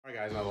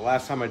Alright guys, now the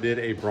last time I did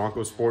a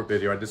Bronco Sport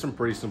video, I did some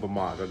pretty simple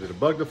mods. I did a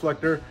bug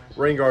deflector,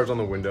 rain guards on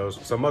the windows,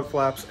 some mud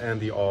flaps, and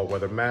the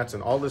all-weather mats,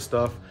 and all this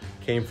stuff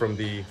came from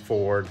the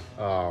Ford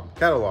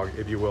catalog,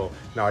 if you will.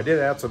 Now I did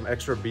add some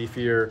extra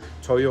beefier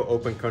Toyo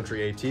Open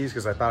Country ATs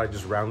because I thought I'd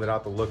just rounded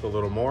out the look a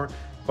little more,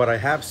 but I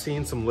have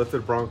seen some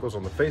lifted Broncos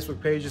on the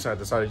Facebook pages, so I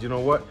decided, you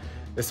know what,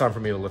 it's time for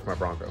me to lift my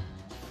Bronco.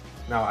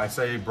 Now, I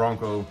say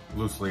Bronco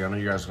loosely. I know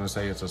you guys are gonna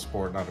say it's a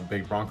sport, not a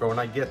big Bronco, and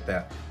I get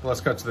that. But let's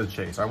cut to the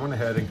chase. I went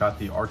ahead and got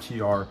the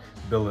RTR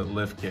Billet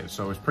Lift kit.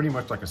 So it's pretty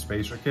much like a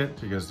spacer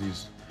kit because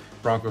these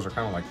Broncos are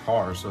kind of like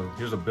cars. So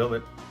here's a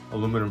billet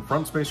aluminum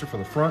front spacer for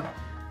the front,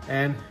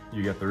 and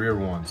you get the rear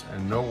ones.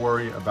 And no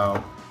worry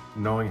about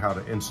knowing how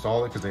to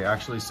install it because they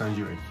actually send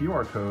you a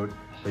QR code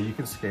that you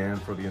can scan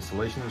for the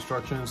installation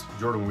instructions.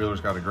 Jordan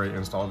Wheeler's got a great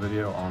install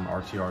video on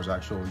RTR's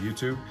actual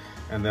YouTube.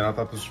 And then I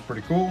thought this was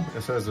pretty cool.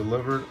 It says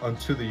delivered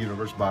unto the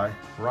universe by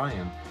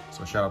Ryan.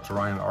 So shout out to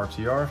Ryan at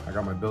RTR. I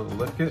got my Billet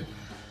Lift kit.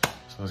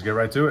 So let's get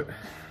right to it.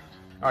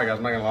 All right guys,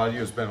 I'm not gonna lie to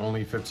you, it's been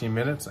only 15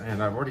 minutes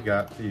and I've already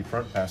got the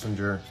front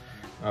passenger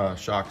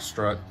shock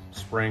strut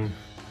spring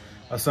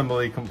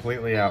assembly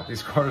completely out.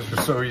 These cars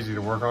are so easy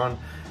to work on.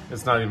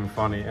 It's not even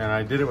funny. And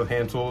I did it with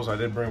hand tools. I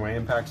did bring my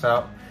impacts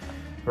out.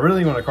 But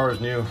really, when a car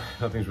is new,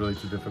 nothing's really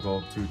too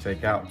difficult to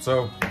take out.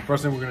 So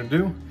first thing we're gonna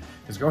do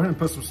is go ahead and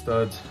put some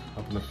studs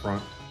up in the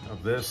front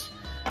of this.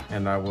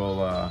 And I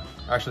will,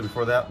 actually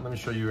before that, let me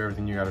show you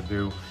everything you gotta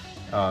do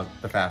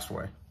the fast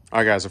way. All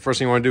right guys, the first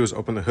thing you wanna do is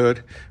open the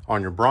hood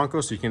on your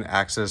Bronco so you can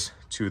access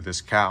to this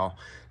cowl.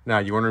 Now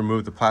you wanna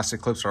remove the plastic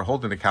clips that are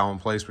holding the cowl in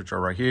place, which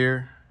are right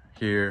here,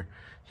 here,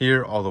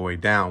 here, all the way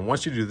down.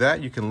 Once you do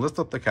that, you can lift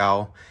up the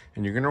cowl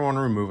and you're gonna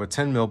wanna remove a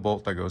 10 mil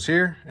bolt that goes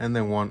here and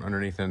then one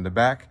underneath in the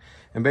back.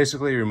 And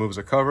basically it removes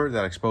a cover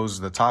that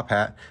exposes the top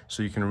hat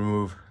so you can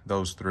remove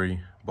those 3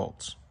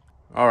 bolts.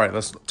 All right,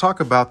 let's talk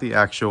about the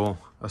actual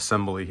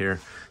assembly here.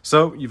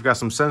 So you've got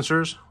some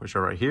sensors, which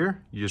are right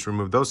here. You just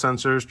remove those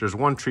sensors. There's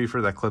one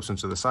triefer that clips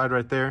into the side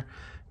right there.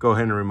 Go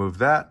ahead and remove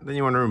that. Then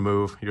you want to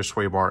remove your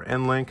sway bar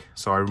end link.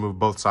 So I removed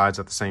both sides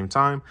at the same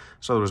time.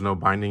 So there was no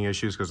binding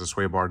issues because the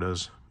sway bar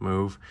does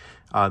move.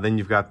 Then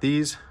you've got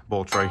these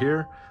bolts right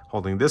here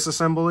holding this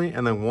assembly,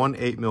 and then one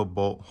 8 mil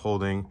bolt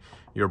holding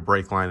your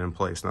brake line in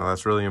place. Now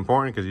that's really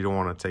important because you don't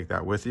want to take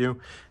that with you.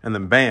 And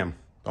then bam,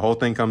 the whole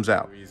thing comes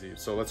out. Easy.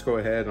 So let's go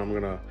ahead and I'm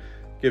gonna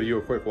give you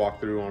a quick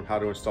walkthrough on how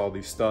to install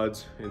these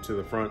studs into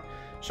the front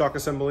shock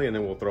assembly, and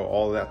then we'll throw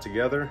all of that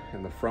together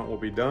and the front will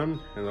be done,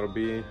 and it'll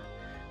be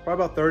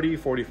probably about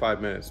 30-45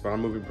 minutes, but I'm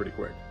moving pretty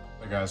quick.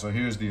 All right guys, so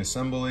here's the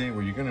assembly.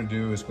 What you're gonna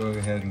do is go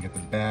ahead and get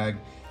the bag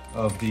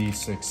of the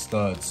 6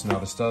 studs. Now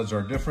the studs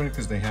are different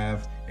because they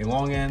have a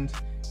long end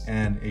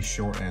and a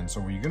short end.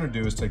 So what you're gonna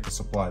do is take the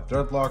supplied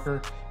thread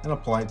locker and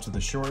apply it to the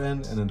short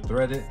end and then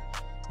thread it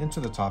into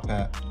the top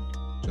hat,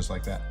 just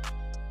like that.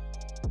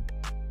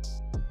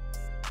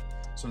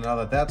 So now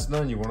that that's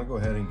done, you wanna go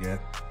ahead and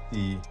get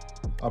the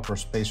upper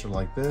spacer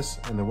like this.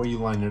 And the way you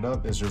line it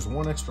up is there's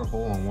one extra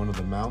hole on one of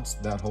the mounts.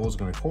 That hole is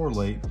gonna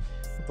correlate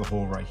with the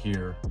hole right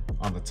here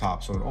on the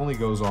top. So it only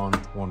goes on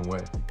one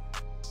way.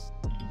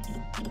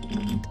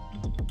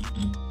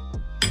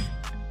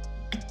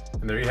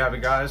 And there you have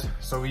it guys,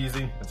 so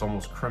easy, it's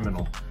almost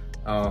criminal.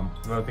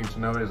 Another thing to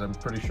note is I'm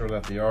pretty sure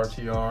that the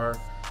RTR,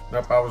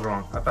 nope, I was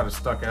wrong. I thought it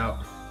stuck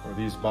out where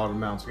these bottom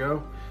mounts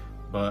go,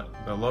 but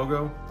the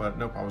logo, but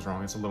nope, I was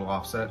wrong. It's a little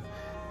offset.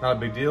 Not a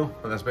big deal,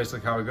 but that's basically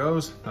how it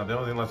goes. Now the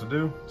only thing left to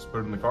do is put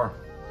it in the car.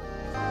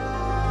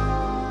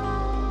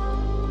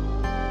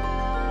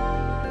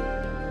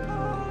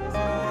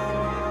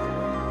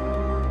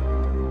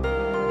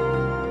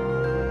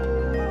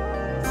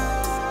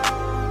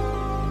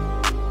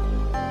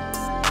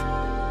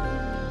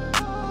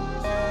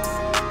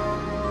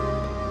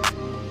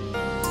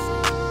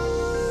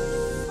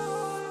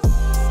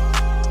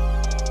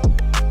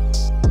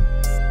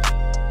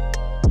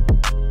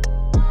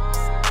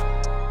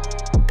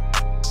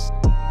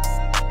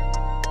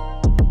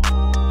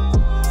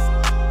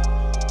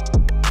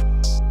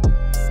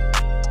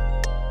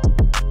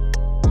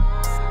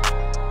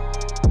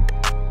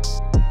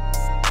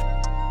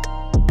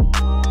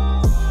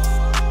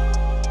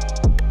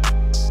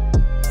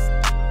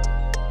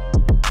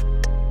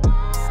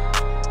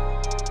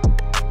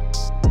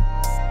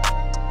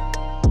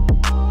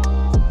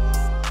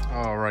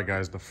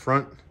 Guys, the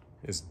front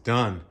is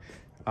done.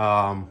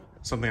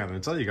 Something I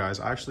didn't tell you guys,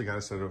 I actually got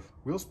a set of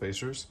wheel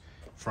spacers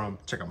from,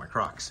 check out my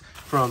Crocs,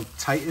 from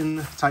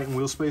Titan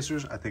wheel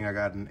spacers. I think I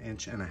got 1.5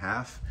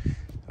 inches.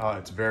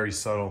 It's very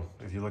subtle.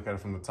 If you look at it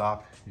from the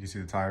top, you can see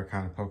the tire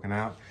kind of poking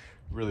out.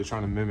 Really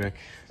trying to mimic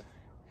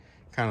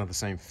kind of the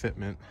same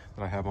fitment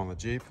that I have on the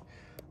Jeep.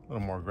 A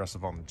little more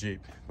aggressive on the Jeep,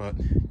 but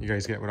you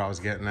guys get what I was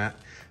getting at.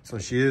 So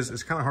she is,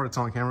 it's kind of hard to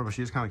tell on camera, but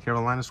she is kind of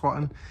Carolina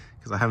squatting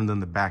because I haven't done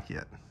the back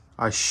yet.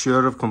 I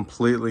should have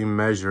completely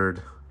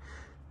measured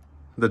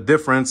the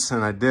difference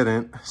and I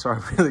didn't, so I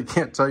really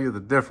can't tell you the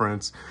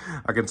difference.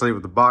 I can tell you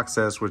what the box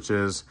says, which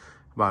is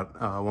about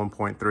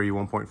 1.3,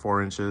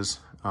 1.4 inches.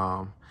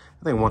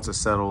 I think once it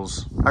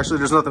settles, actually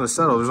there's nothing to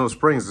settle. There's no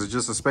springs, it's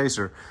just a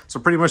spacer. So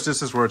pretty much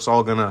this is where it's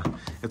all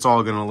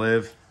gonna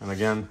live. And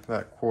again,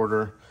 that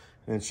 1/4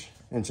 inch,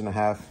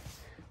 1.5 inches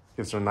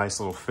gives it a nice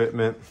little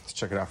fitment. Let's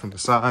check it out from the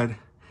side.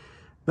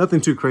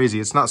 Nothing too crazy.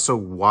 It's not so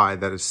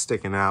wide that it's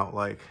sticking out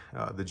like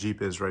the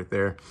Jeep is right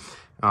there.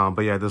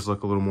 But yeah, it does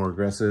look a little more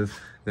aggressive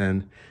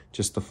than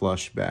just the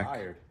flush back.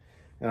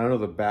 And I know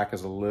the back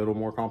is a little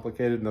more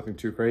complicated, nothing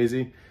too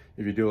crazy.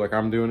 If you do like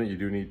I'm doing it, you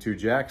do need 2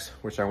 jacks,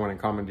 which I went and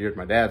commandeered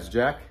my dad's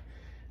jack.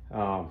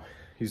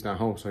 He's not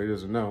home, so he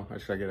doesn't know. I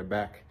just gotta get it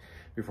back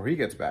before he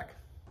gets back.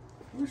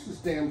 Where's this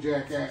damn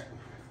jack at?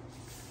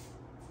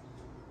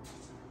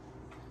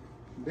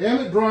 Damn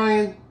it,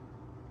 Brian.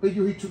 But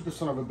he took the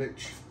son of a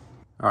bitch.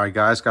 All right,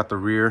 guys, got the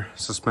rear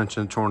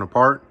suspension torn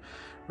apart.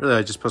 Really,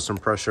 I just put some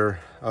pressure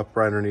up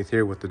right underneath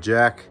here with the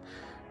jack.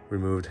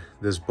 Removed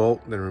this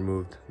bolt, then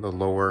removed the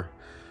lower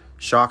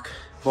shock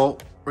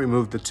bolt,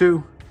 removed the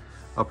 2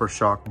 upper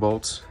shock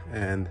bolts,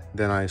 and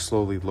then I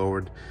slowly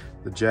lowered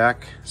the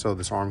jack so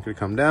this arm could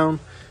come down.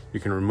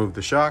 You can remove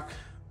the shock,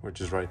 which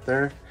is right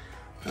there.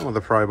 And with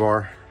the pry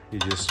bar, you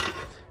just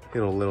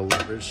hit a little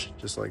leverage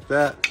just like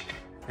that,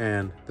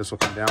 and this will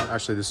come down.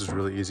 Actually, this is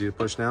really easy to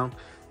push down,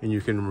 and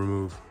you can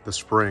remove the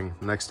spring.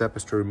 The next step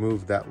is to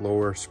remove that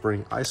lower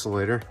spring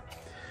isolator,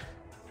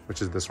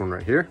 which is this one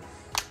right here.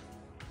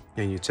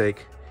 And you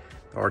take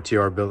the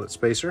RTR billet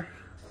spacer,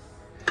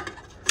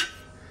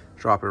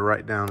 drop it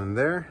right down in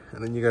there,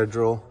 and then you gotta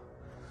drill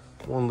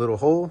 1 little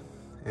hole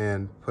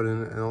and put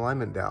in an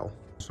alignment dowel.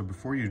 So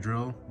before you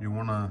drill, you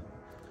wanna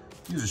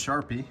use a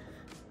Sharpie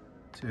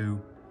to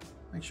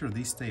make sure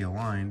these stay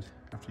aligned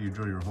after you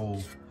drill your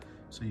hole,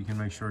 so you can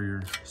make sure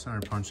your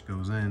center punch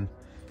goes in.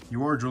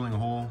 You are drilling a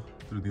hole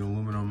through the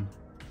aluminum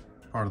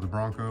part of the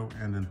Bronco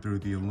and then through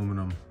the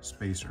aluminum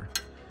spacer.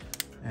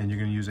 And you're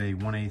gonna use a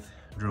 1/8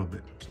 drill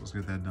bit. So let's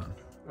get that done.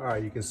 All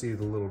right, you can see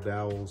the little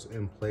dowels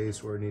in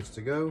place where it needs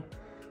to go.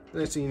 The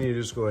next thing you need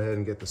to just go ahead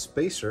and get the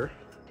spacer,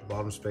 the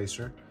bottom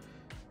spacer.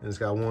 And it's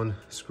got 1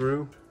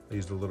 screw. I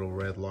used a little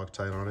red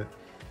Loctite on it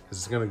because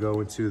it's gonna go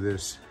into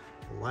this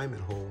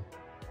alignment hole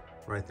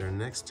right there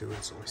next to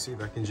it. So let's see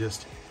if I can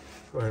just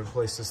go ahead and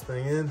place this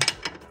thing in,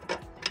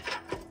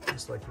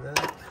 just like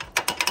that.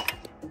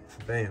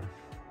 Bam.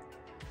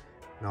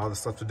 Now all the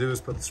stuff to do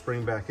is put the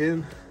spring back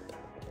in,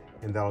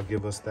 and that'll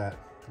give us that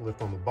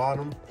lift on the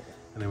bottom.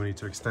 And then we need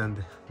to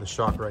extend the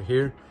shock right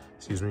here,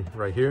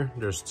 right here.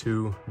 There's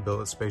 2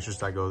 billet spacers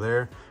that go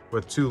there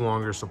with 2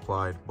 longer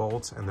supplied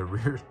bolts, and the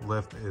rear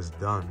lift is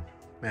done.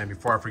 Man,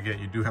 before I forget,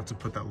 you do have to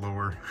put that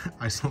lower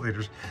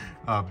isolators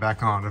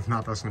back on. If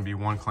not, that's gonna be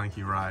one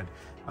clanky ride.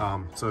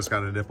 So it's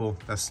got a nipple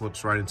that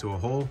slips right into a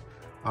hole,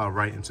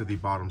 right into the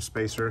bottom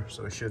spacer.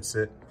 So it should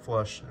sit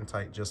flush and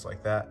tight just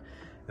like that.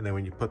 And then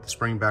when you put the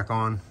spring back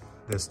on,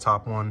 this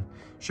top one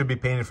should be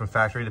painted from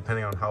factory,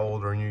 depending on how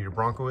old or new your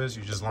Bronco is.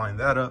 You just line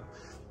that up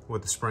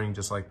with the spring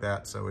just like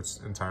that, so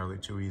it's entirely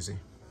too easy.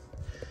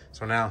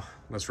 So now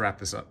let's wrap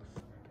this up.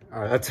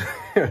 All right,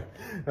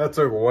 that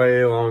took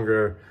way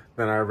longer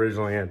than I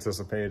originally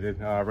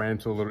anticipated. I ran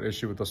into a little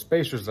issue with those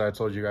spacers that I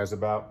told you guys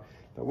about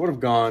that would have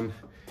gone.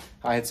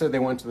 I had said they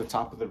went to the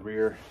top of the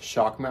rear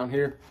shock mount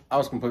here. I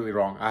was completely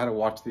wrong. I had to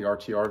watch the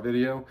RTR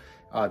video.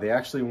 They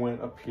actually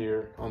went up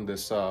here on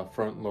this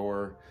front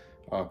lower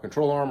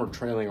control arm, or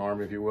trailing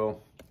arm, if you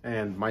will.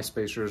 And my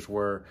spacers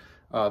were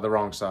the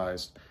wrong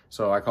size.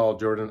 So I called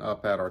Jordan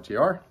up at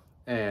RTR,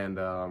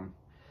 and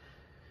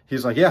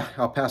he's like, yeah,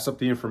 I'll pass up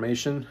the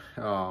information.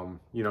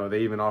 You know, they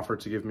even offered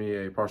to give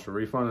me a partial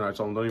refund, and I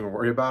told them, don't even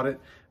worry about it.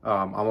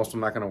 I'm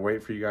not gonna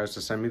wait for you guys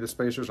to send me the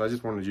spacers. I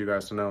just wanted you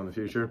guys to know in the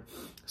future.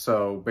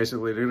 So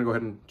basically they're gonna go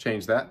ahead and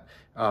change that.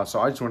 So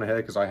I just went ahead,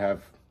 because I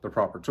have the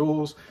proper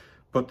tools,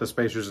 put the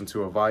spacers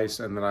into a vise,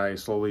 and then I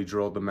slowly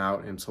drilled them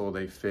out until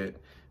they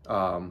fit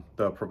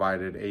the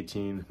provided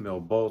 18 mil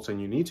bolts.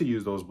 And you need to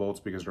use those bolts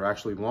because they're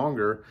actually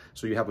longer,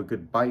 so you have a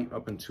good bite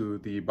up into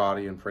the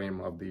body and frame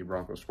of the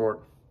Bronco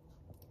Sport.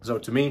 So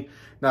to me,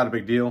 not a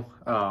big deal.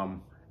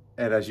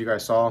 And as you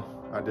guys saw,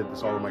 I did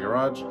this all in my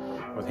garage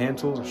with hand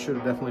tools. I should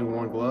have definitely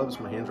worn gloves.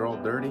 My hands are all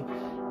dirty,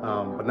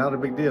 but not a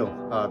big deal.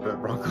 The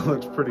Bronco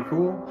looks pretty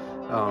cool.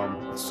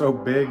 It's so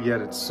big,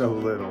 yet it's so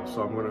little.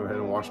 So I'm gonna go ahead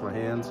and wash my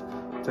hands,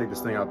 take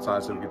this thing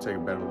outside so we can take a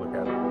better look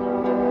at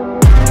it.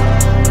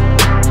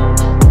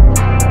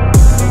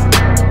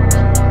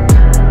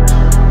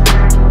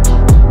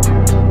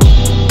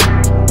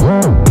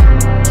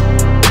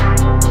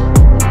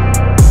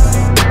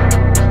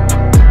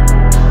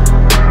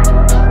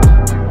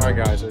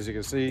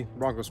 See,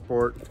 Bronco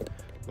Sport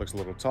looks a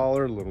little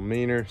taller, a little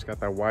meaner. It's got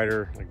that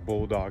wider, like,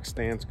 bulldog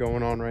stance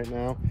going on right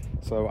now.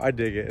 So I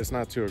dig it. It's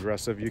not too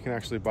aggressive. You can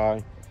actually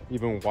buy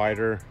even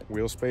wider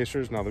wheel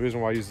spacers. Now, the reason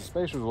why I used the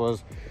spacers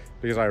was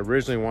because I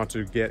originally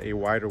wanted to get a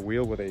wider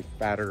wheel with a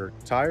fatter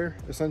tire,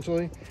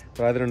 essentially.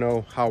 But I didn't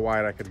know how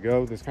wide I could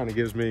go. This kind of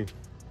gives me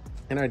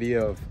an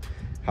idea of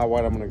how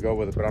wide I'm going to go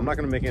with it. But I'm not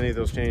going to make any of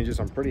those changes.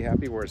 I'm pretty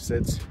happy where it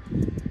sits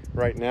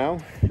right now,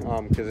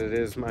 because it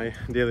is my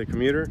daily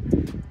commuter.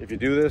 If you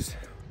do this,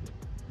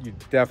 you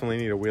definitely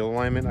need a wheel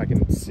alignment. I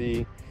can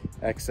see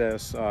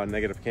excess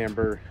negative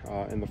camber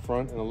in the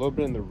front and a little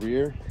bit in the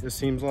rear, it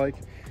seems like.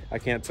 I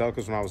can't tell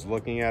because when I was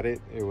looking at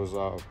it, it was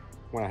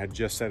when I had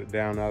just set it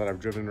down. Now that I've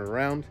driven it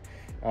around,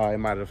 it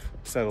might have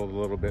settled a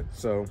little bit.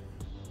 So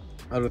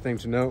other thing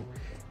to note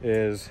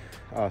is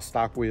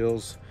stock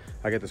wheels.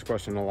 I get this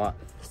question a lot.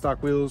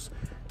 Stock wheels,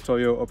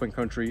 Toyo Open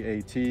Country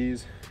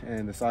ATs,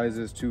 and the size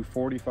is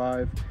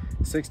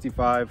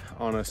 245/65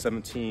 on a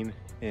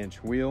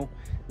 17-inch wheel.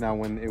 Now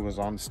when it was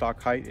on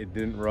stock height, it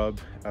didn't rub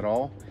at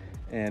all.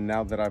 And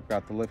now that I've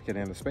got the lift kit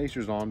and the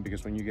spacers on,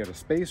 because when you get a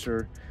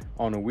spacer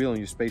on a wheel and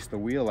you space the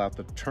wheel out,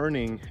 the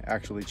turning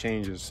actually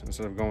changes.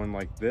 Instead of going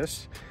like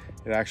this,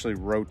 it actually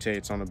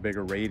rotates on a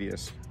bigger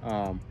radius.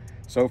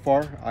 So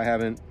far, I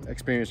haven't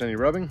experienced any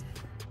rubbing,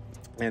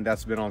 and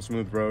that's been on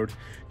smooth road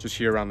just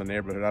here around the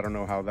neighborhood. I don't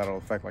know how that'll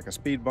affect like a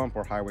speed bump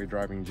or highway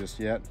driving just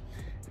yet.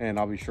 And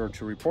I'll be sure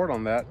to report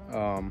on that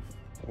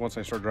once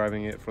I start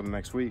driving it for the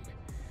next week.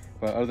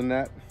 But other than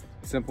that,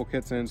 simple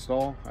kit to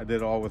install. I did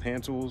it all with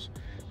hand tools.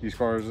 These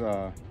cars,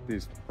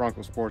 these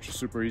Bronco Sports are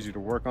super easy to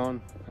work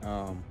on.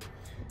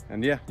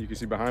 And yeah, you can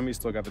see behind me,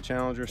 still got the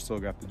Challenger, still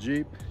got the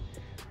Jeep.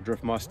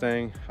 Drift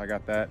Mustang, I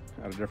got that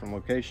at a different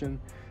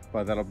location,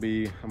 but that'll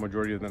be a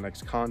majority of the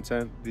next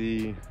content.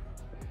 The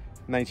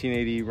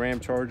 1980 Ram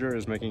Charger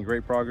is making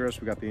great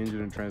progress. We got the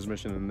engine and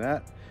transmission in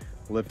that.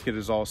 Lift kit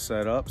is all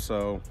set up,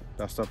 so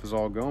that stuff is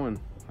all going.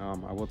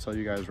 I will tell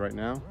you guys right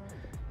now,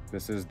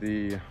 this is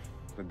the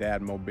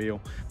dad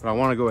mobile, but I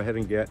want to go ahead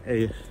and get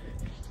a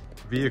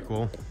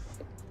vehicle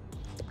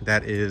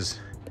that is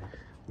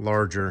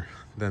larger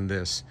than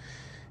this.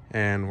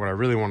 And what I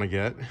really want to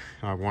get,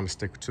 I want to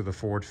stick to the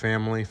Ford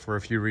family for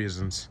a few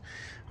reasons.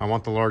 I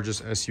want the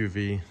largest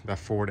SUV that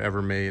Ford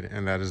ever made,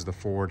 and that is the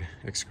Ford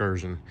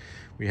Excursion.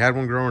 We had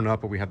one growing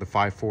up, but we had the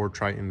 5.4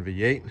 Triton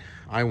V8.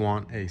 I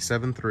want a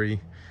 7.3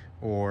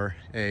 or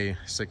a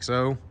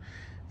 6.0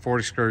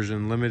 Ford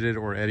Excursion Limited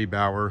or Eddie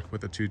Bauer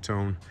with a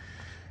two-tone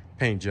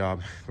paint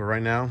job. But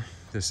right now,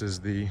 this is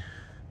the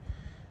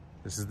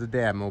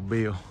dad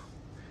mobile.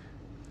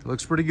 It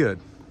looks pretty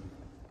good.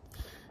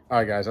 All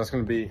right, guys, that's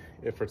gonna be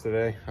it for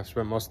today. I've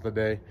spent most of the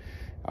day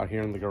out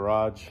here in the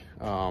garage.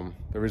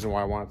 The reason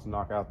why I wanted to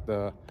knock out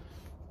the,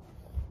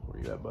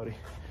 where you at, buddy?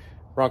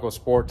 Bronco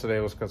Sport today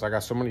was because I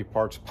got so many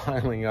parts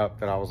piling up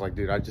that I was like,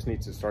 dude, I just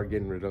need to start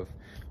getting rid of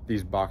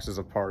these boxes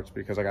of parts,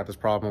 because I got this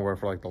problem where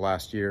for like the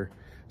last year,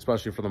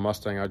 especially for the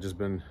Mustang, I've just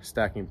been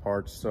stacking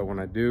parts. So when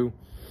I do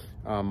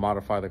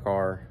modify the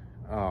car,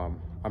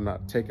 I'm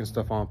not taking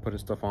stuff on, putting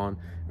stuff on,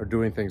 or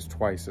doing things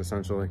twice,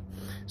 essentially.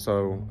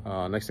 So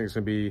next thing is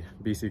gonna be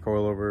BC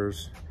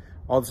coilovers,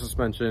 all the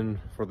suspension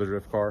for the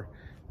drift car.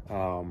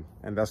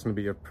 And that's gonna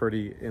be a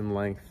pretty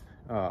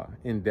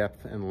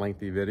in-depth and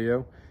lengthy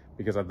video,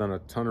 because I've done a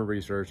ton of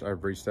research.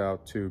 I've reached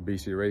out to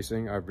BC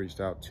Racing, I've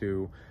reached out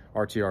to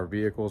RTR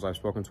Vehicles. I've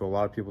spoken to a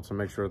lot of people to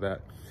make sure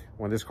that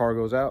when this car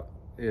goes out,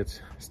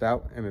 it's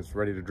stout and it's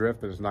ready to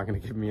drift, and it's not gonna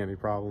give me any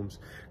problems.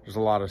 There's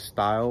a lot of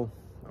style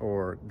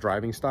or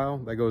driving style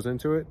that goes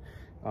into it.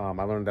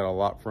 I learned that a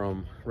lot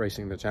from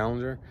racing the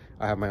Challenger.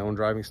 I have my own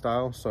driving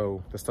style,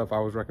 so the stuff I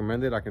was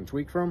recommended I can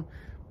tweak from,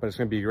 but it's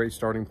gonna be a great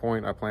starting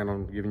point. I plan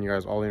on giving you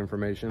guys all the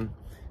information.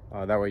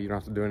 That way you don't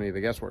have to do any of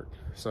the guesswork.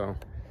 So,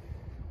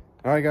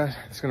 all right guys,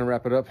 that's gonna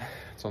wrap it up.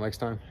 Until next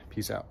time,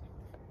 peace out.